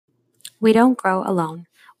We don't grow alone.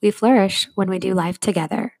 We flourish when we do life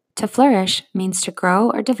together. To flourish means to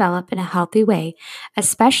grow or develop in a healthy way,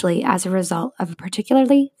 especially as a result of a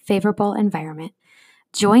particularly favorable environment.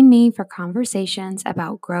 Join me for conversations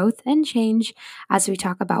about growth and change as we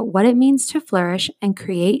talk about what it means to flourish and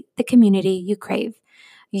create the community you crave.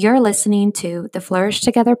 You're listening to the Flourish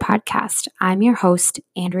Together podcast. I'm your host,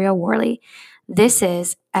 Andrea Worley. This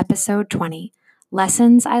is episode 20,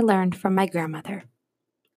 Lessons I Learned from My Grandmother.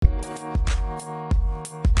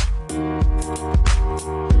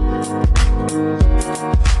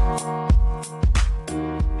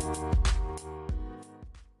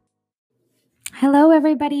 Hello,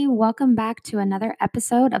 everybody. Welcome back to another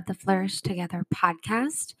episode of the Flourish Together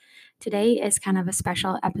podcast. Today is kind of a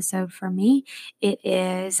special episode for me. It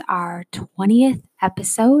is our 20th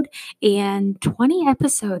episode, and 20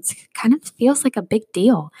 episodes kind of feels like a big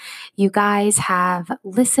deal. You guys have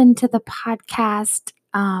listened to the podcast.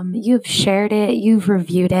 You've shared it, you've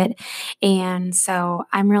reviewed it. And so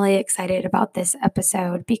I'm really excited about this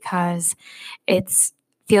episode because it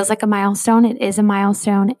feels like a milestone. It is a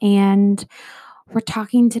milestone. And we're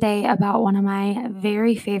talking today about one of my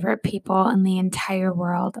very favorite people in the entire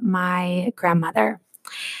world, my grandmother.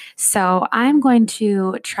 So I'm going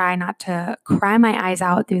to try not to cry my eyes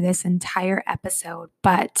out through this entire episode,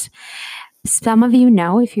 but some of you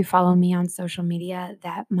know, if you follow me on social media,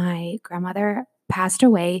 that my grandmother passed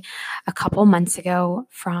away a couple months ago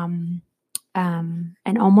from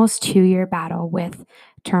an almost 2-year battle with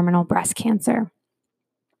terminal breast cancer.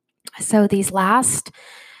 So these last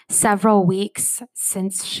several weeks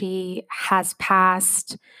since she has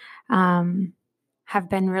passed have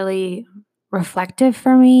been really reflective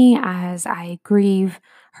for me as I grieve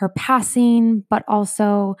her passing, but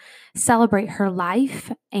also celebrate her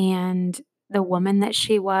life and the woman that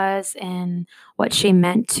she was and what she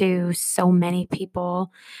meant to so many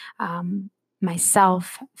people,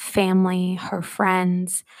 myself, family, her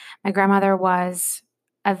friends. My grandmother was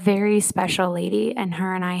a very special lady, and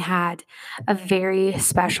her and I had a very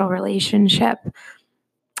special relationship.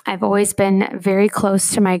 I've always been very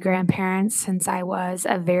close to my grandparents since I was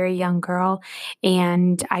a very young girl,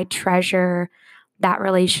 and I treasure that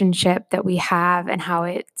relationship that we have and how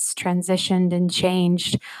it's transitioned and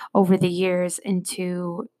changed over the years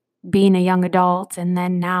into being a young adult, and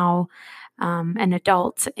then now an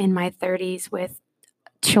adult in my 30s with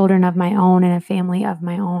children of my own and a family of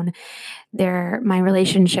my own. My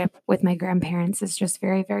relationship with my grandparents is just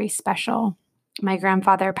very, very special. My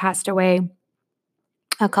grandfather passed away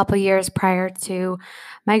a couple years prior to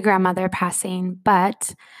my grandmother passing,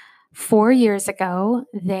 but 4 years ago,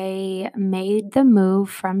 they made the move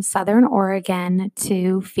from Southern Oregon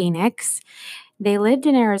to Phoenix. They lived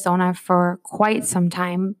in Arizona for quite some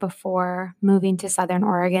time before moving to Southern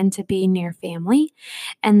Oregon to be near family.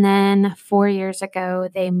 And then 4 years ago,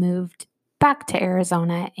 they moved back to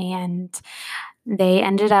Arizona, and they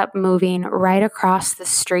ended up moving right across the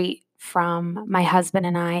street from my husband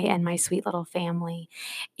and I and my sweet little family.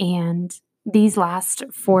 And these last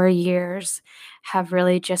 4 years have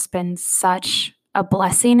really just been such a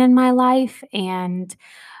blessing in my life. And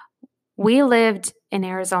we lived in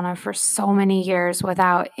Arizona for so many years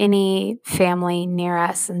without any family near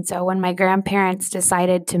us. And so when my grandparents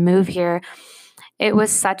decided to move here, it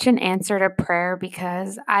was such an answer to prayer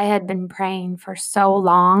because I had been praying for so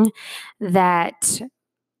long that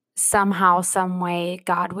somehow, some way,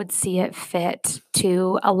 God would see it fit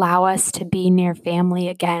to allow us to be near family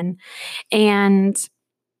again. And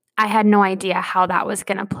I had no idea how that was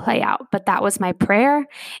going to play out, but that was my prayer.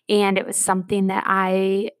 And it was something that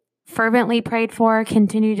I fervently prayed for,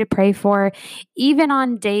 continue to pray for, even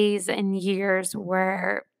on days and years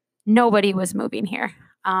where nobody was moving here.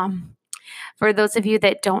 For those of you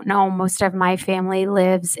that don't know, most of my family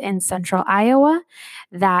lives in central Iowa.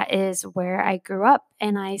 That is where I grew up,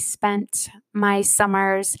 and I spent my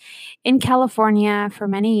summers in California for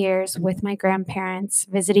many years with my grandparents,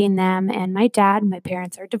 visiting them and my dad. My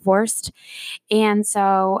parents are divorced, and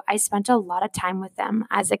so I spent a lot of time with them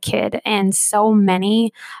as a kid, and so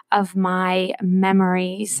many of my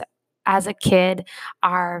memories as a kid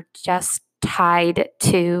are just tied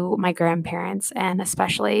to my grandparents and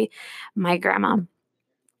especially my grandma.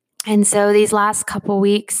 And so these last couple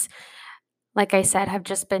weeks, like I said, have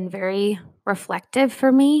just been very reflective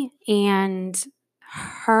for me, and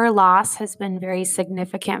her loss has been very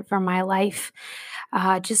significant for my life,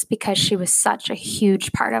 just because she was such a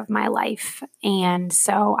huge part of my life. And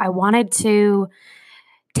so I wanted to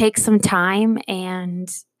take some time,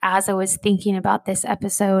 and as I was thinking about this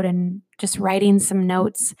episode and just writing some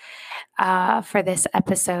notes for this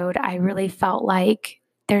episode, I really felt like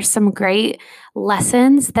there's some great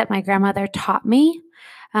lessons that my grandmother taught me.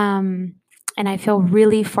 Um, and I feel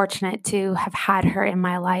really fortunate to have had her in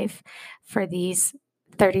my life for these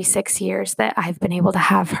 36 years that I've been able to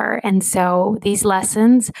have her. And so these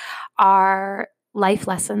lessons are life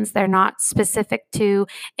lessons. They're not specific to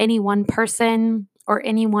any one person or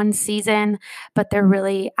any one season, but they're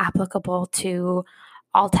really applicable to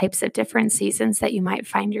all types of different seasons that you might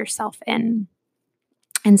find yourself in.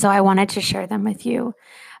 And so I wanted to share them with you.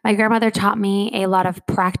 My grandmother taught me a lot of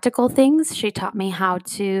practical things. She taught me how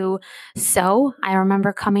to sew. I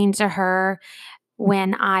remember coming to her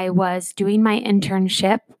when I was doing my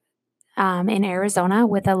internship in Arizona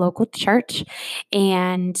with a local church,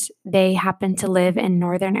 and they happened to live in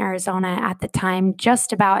northern Arizona at the time,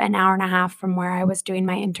 just about an hour and a half from where I was doing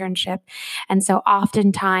my internship. And so,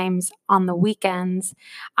 oftentimes on the weekends,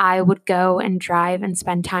 I would go and drive and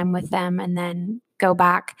spend time with them, and then go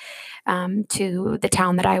back to the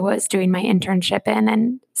town that I was doing my internship in.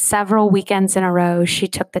 And several weekends in a row, she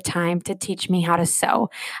took the time to teach me how to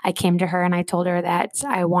sew. I came to her and I told her that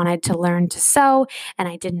I wanted to learn to sew and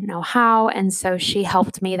I didn't know how. And so she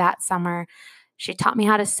helped me that summer. She taught me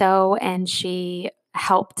how to sew and she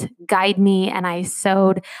helped guide me. And I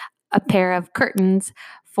sewed a pair of curtains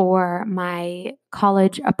for my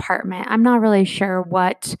college apartment. I'm not really sure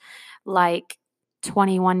what, like,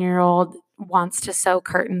 21-year-old wants to sew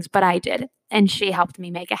curtains, but I did. And she helped me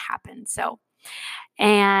make it happen.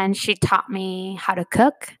 And she taught me how to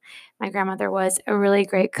cook. My grandmother was a really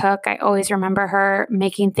great cook. I always remember her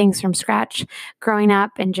making things from scratch growing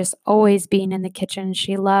up and just always being in the kitchen.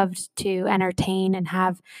 She loved to entertain and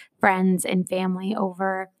have friends and family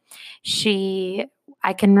over.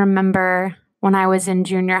 I can remember when I was in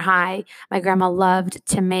junior high, my grandma loved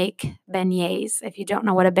to make beignets. If you don't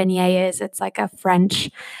know what a beignet is, it's like a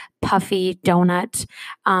French puffy donut.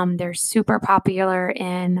 They're super popular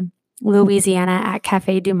in Louisiana at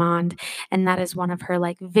Cafe Du Monde, and that is one of her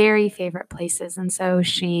like very favorite places. And so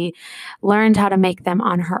she learned how to make them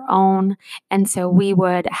on her own. And so we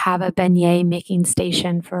would have a beignet making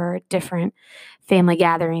station for different family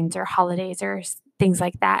gatherings or holidays or things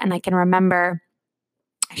like that. And I can remember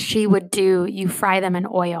you fry them in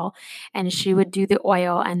oil, and she would do the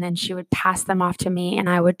oil and then she would pass them off to me, and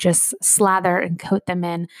I would just slather and coat them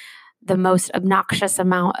in the most obnoxious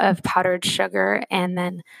amount of powdered sugar and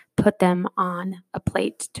then put them on a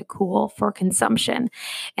plate to cool for consumption.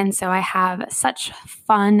 And so I have such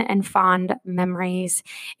fun and fond memories.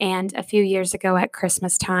 And a few years ago at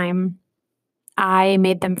Christmas time, I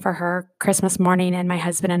made them for her Christmas morning, and my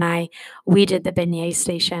husband and we did the beignet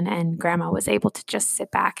station, and Grandma was able to just sit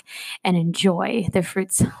back and enjoy the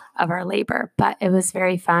fruits of our labor. But it was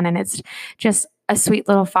very fun, and it's just a sweet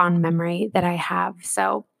little fond memory that I have.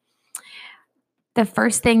 So the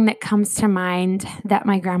first thing that comes to mind that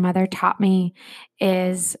my grandmother taught me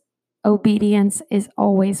is obedience is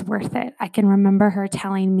always worth it. I can remember her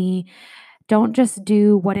telling me, don't just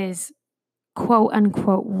do what is quote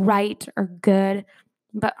unquote right or good,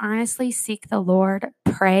 but earnestly seek the Lord,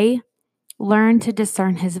 pray, learn to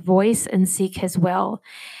discern his voice, and seek his will.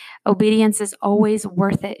 Obedience is always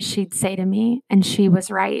worth it, she'd say to me, and she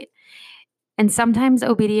was right. And sometimes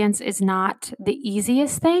obedience is not the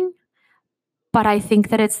easiest thing, but I think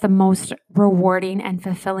that it's the most rewarding and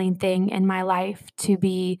fulfilling thing in my life to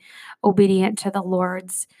be obedient to the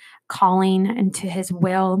Lord's calling and to his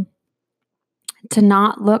will, to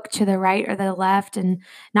not look to the right or the left and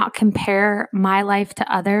not compare my life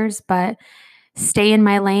to others, but stay in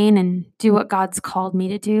my lane and do what God's called me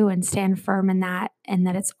to do and stand firm in that, and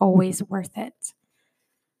that it's always worth it.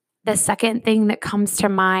 The second thing that comes to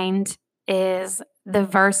mind is the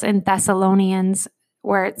verse in Thessalonians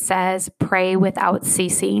where it says, pray without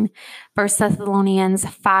ceasing. 1 Thessalonians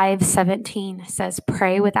 5:17 says,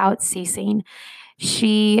 pray without ceasing.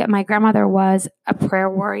 My grandmother was a prayer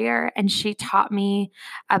warrior, and she taught me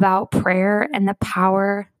about prayer and the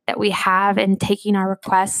power that we have in taking our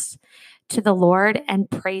requests to the Lord and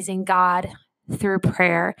praising God through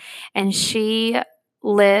prayer. And she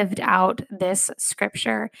lived out this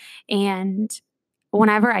scripture. And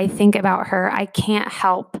whenever I think about her, I can't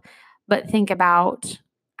help but think about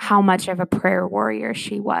how much of a prayer warrior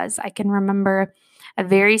she was. I can remember a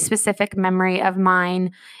very specific memory of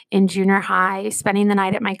mine in junior high, spending the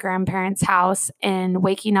night at my grandparents' house and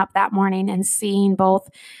waking up that morning and seeing both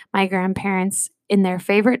my grandparents in their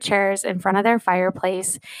favorite chairs in front of their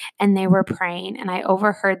fireplace, and they were praying. And I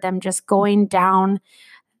overheard them just going down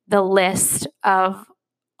the list of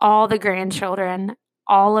all the grandchildren,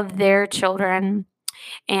 all of their children.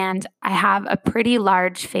 And I have a pretty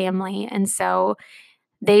large family. And so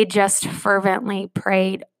they just fervently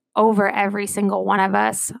prayed over every single one of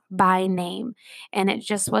us by name. And it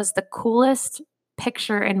just was the coolest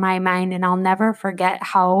picture in my mind. And I'll never forget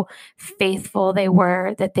how faithful they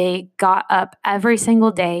were, that they got up every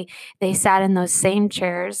single day. They sat in those same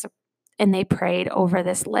chairs and they prayed over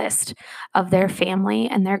this list of their family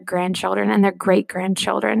and their grandchildren and their great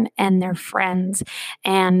grandchildren and their friends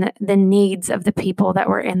and the needs of the people that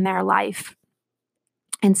were in their life.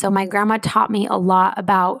 And so my grandma taught me a lot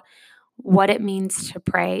about what it means to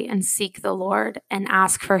pray and seek the Lord and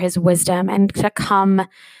ask for his wisdom and to come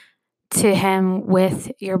to him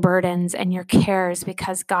with your burdens and your cares,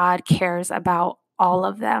 because God cares about all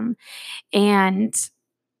of them. And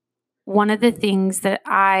one of the things that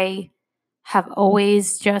I have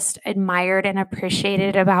always just admired and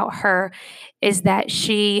appreciated about her is that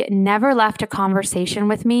she never left a conversation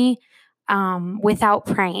with me without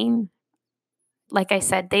praying. Like I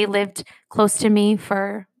said, they lived close to me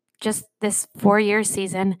for just this 4-year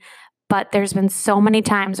season, but there's been so many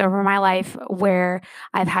times over my life where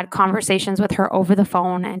I've had conversations with her over the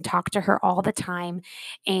phone and talked to her all the time,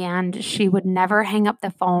 and she would never hang up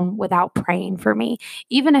the phone without praying for me.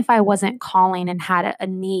 Even if I wasn't calling and had a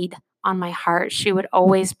need on my heart, she would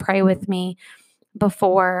always pray with me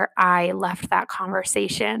before I left that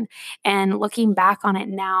conversation. And looking back on it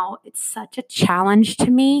now, it's such a challenge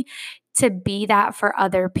to me to be that for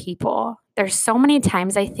other people. There's so many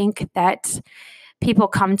times I think that people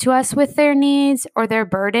come to us with their needs or their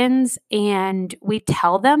burdens, and we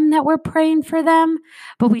tell them that we're praying for them,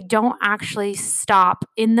 but we don't actually stop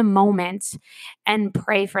in the moment and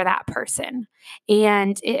pray for that person.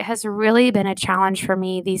 And it has really been a challenge for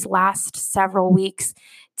me these last several weeks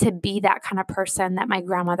to be that kind of person that my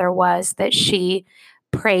grandmother was, that she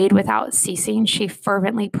prayed without ceasing. She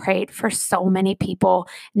fervently prayed for so many people,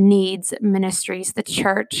 needs, ministries, the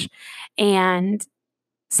church. And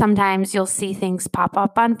sometimes you'll see things pop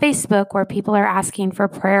up on Facebook where people are asking for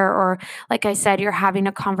prayer, or like I said, you're having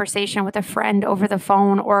a conversation with a friend over the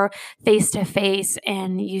phone or face to face,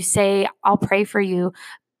 and you say, I'll pray for you,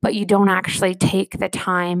 but you don't actually take the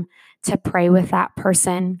time to pray with that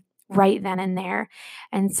person right then and there.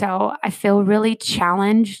 And so I feel really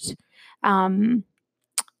challenged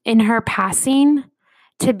in her passing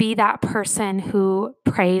to be that person who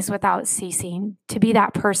prays without ceasing, to be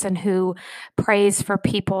that person who prays for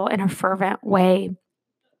people in a fervent way,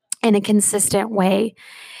 in a consistent way.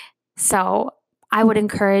 So I would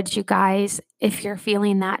encourage you guys, if you're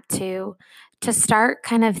feeling that too, to start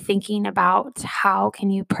kind of thinking about how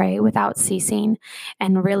can you pray without ceasing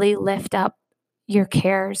and really lift up your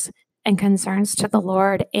cares and concerns to the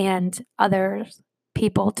Lord and other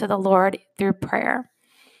people to the Lord through prayer.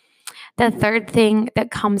 The third thing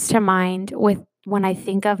that comes to mind when I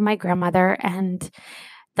think of my grandmother and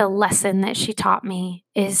the lesson that she taught me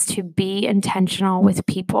is to be intentional with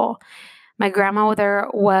people. My grandmother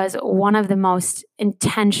was one of the most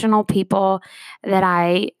intentional people that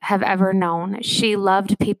I have ever known. She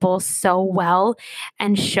loved people so well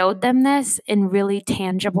and showed them this in really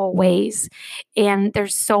tangible ways. And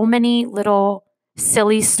there's so many little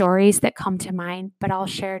silly stories that come to mind, but I'll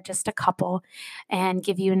share just a couple and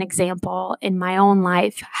give you an example in my own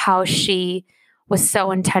life how she was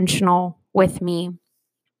so intentional with me.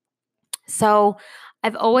 So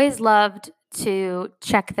I've always loved to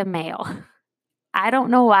check the mail. I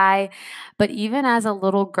don't know why, but even as a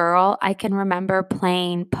little girl, I can remember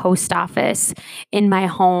playing post office in my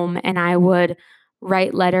home, and I would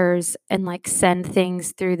write letters and like send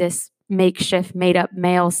things through this makeshift made up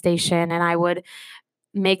mail station, and I would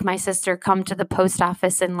make my sister come to the post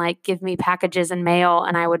office and like give me packages and mail,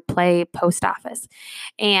 and I would play post office.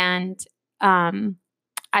 And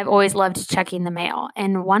I've always loved checking the mail.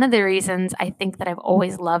 And one of the reasons I think that I've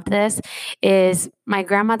always loved this is my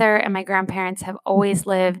grandmother and my grandparents have always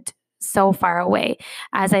lived so far away.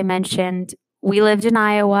 As I mentioned, we lived in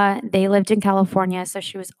Iowa, they lived in California. So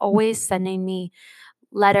she was always sending me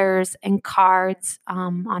letters and cards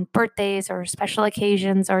on birthdays or special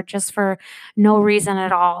occasions or just for no reason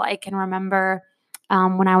at all. I can remember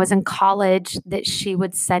when I was in college that she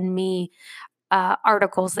would send me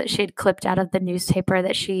articles that she had clipped out of the newspaper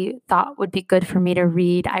that she thought would be good for me to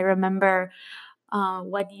read. I remember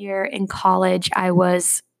 1 year in college, I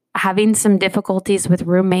was having some difficulties with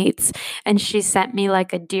roommates, and she sent me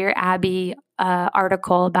like a Dear Abby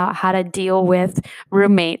article about how to deal with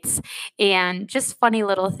roommates and just funny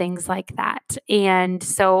little things like that. And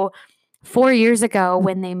so 4 years ago,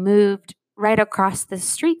 when they moved right across the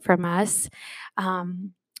street from us,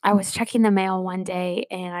 I was checking the mail one day,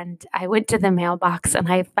 and I went to the mailbox,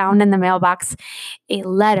 and I found in the mailbox a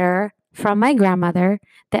letter from my grandmother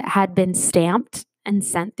that had been stamped and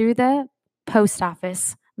sent through the post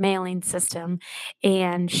office mailing system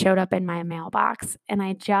and showed up in my mailbox. And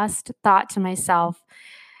I just thought to myself,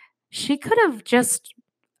 she could have just,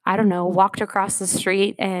 I don't know, walked across the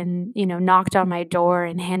street and, knocked on my door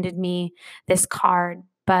and handed me this card.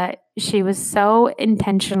 But she was so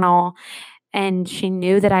intentional, and she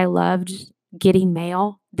knew that I loved getting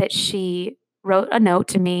mail, that she wrote a note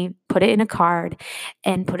to me, put it in a card,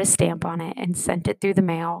 and put a stamp on it and sent it through the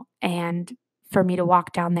mail, and for me to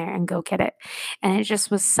walk down there and go get it. And it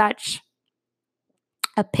just was such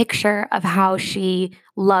a picture of how she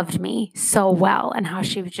loved me so well and how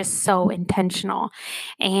she was just so intentional.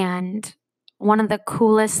 And one of the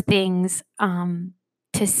coolest things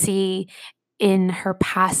to see in her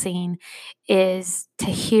passing is to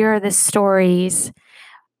hear the stories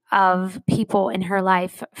of people in her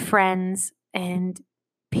life, friends and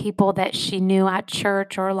people that she knew at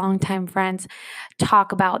church or longtime friends,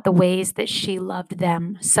 talk about the ways that she loved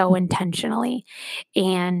them so intentionally.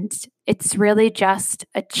 And it's really just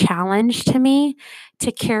a challenge to me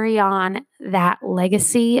to carry on that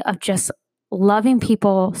legacy of just loving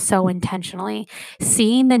people so intentionally,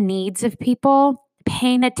 seeing the needs of people,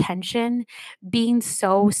 paying attention, being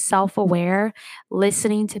so self aware,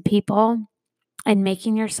 listening to people and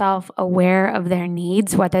making yourself aware of their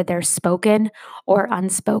needs, whether they're spoken or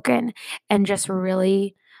unspoken, and just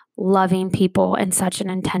really loving people in such an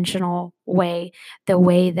intentional way, the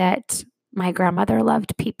way that my grandmother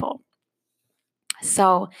loved people.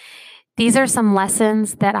 So, these are some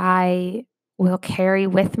lessons that I will carry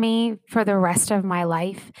with me for the rest of my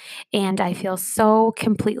life. And I feel so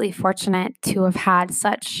completely fortunate to have had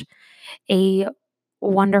such a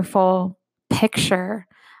wonderful picture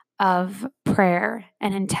of prayer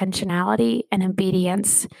and intentionality and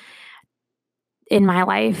obedience in my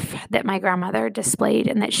life that my grandmother displayed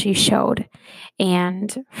and that she showed,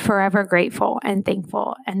 and forever grateful and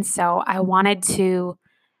thankful. And so I wanted to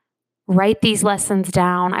write these lessons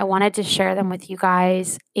down. I wanted to share them with you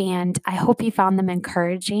guys, and I hope you found them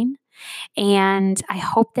encouraging. And I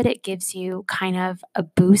hope that it gives you kind of a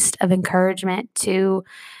boost of encouragement to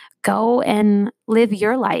go and live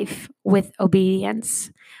your life with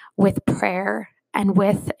obedience, with prayer, and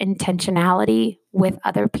with intentionality with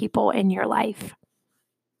other people in your life.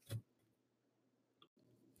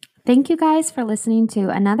 Thank you guys for listening to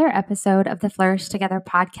another episode of the Flourish Together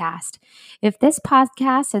podcast. If this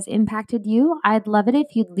podcast has impacted you, I'd love it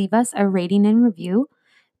if you'd leave us a rating and review.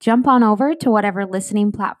 Jump on over to whatever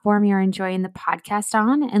listening platform you're enjoying the podcast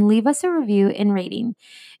on and leave us a review and rating.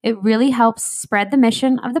 It really helps spread the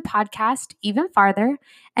mission of the podcast even farther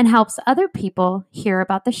and helps other people hear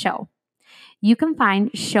about the show. You can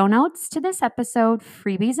find show notes to this episode,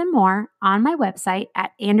 freebies, and more on my website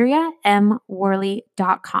at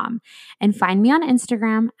AndreaMWorley.com, and find me on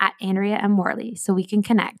Instagram at AndreaMWorley so we can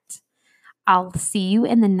connect. I'll see you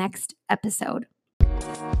in the next episode.